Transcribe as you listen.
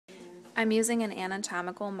I'm using an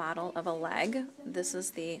anatomical model of a leg. This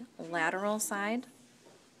is the lateral side,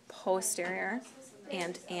 posterior,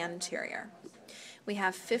 and anterior. We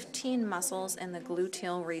have 15 muscles in the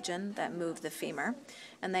gluteal region that move the femur,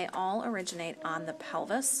 and they all originate on the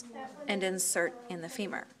pelvis and insert in the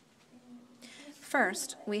femur.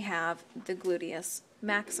 First, we have the gluteus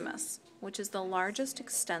maximus, which is the largest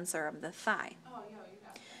extensor of the thigh.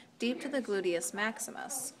 Deep to the gluteus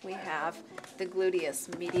maximus, we have the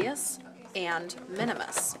gluteus medius and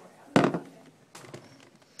minimus.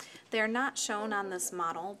 They are not shown on this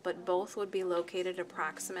model, but both would be located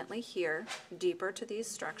approximately here, deeper to these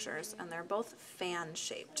structures, and they're both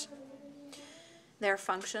fan-shaped. Their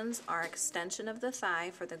functions are extension of the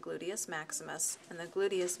thigh for the gluteus maximus, and the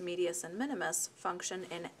gluteus medius and minimus function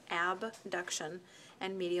in abduction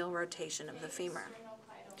and medial rotation of the femur.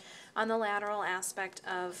 On the lateral aspect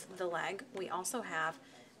of the leg, we also have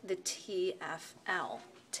the TFL,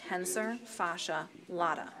 tensor fascia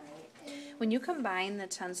lata. When you combine the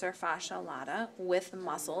tensor fascia lata with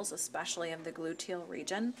muscles, especially of the gluteal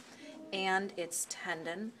region, and its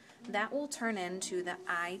tendon, that will turn into the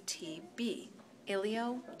ITB,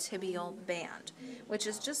 iliotibial band, which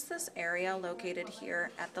is just this area located here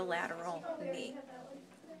at the lateral knee.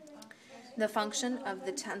 The function of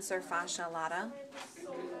the tensor fascia lata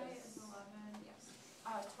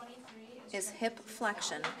is hip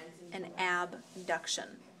flexion and abduction.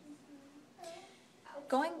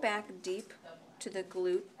 Going back deep to the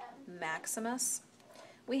glute maximus,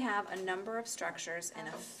 we have a number of structures in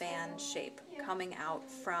a fan shape coming out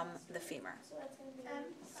from the femur.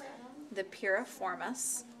 The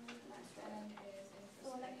piriformis,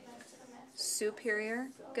 superior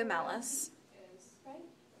gemellus,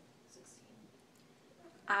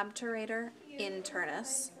 obturator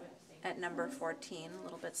internus at number 14, a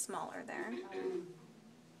little bit smaller there,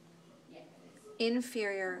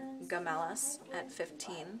 inferior gemellus at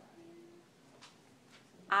 15,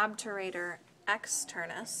 obturator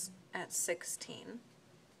externus at 16,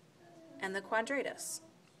 and the quadratus.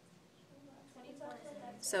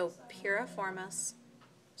 So piriformis,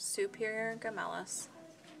 superior gemellus,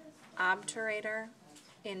 obturator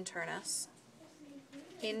internus,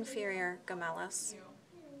 inferior gemellus,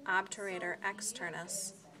 obturator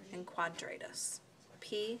externus, and quadratus.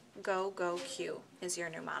 P, go, go, Q is your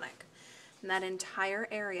mnemonic. And that entire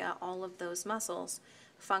area, all of those muscles,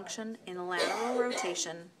 function in lateral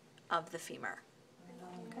rotation of the femur.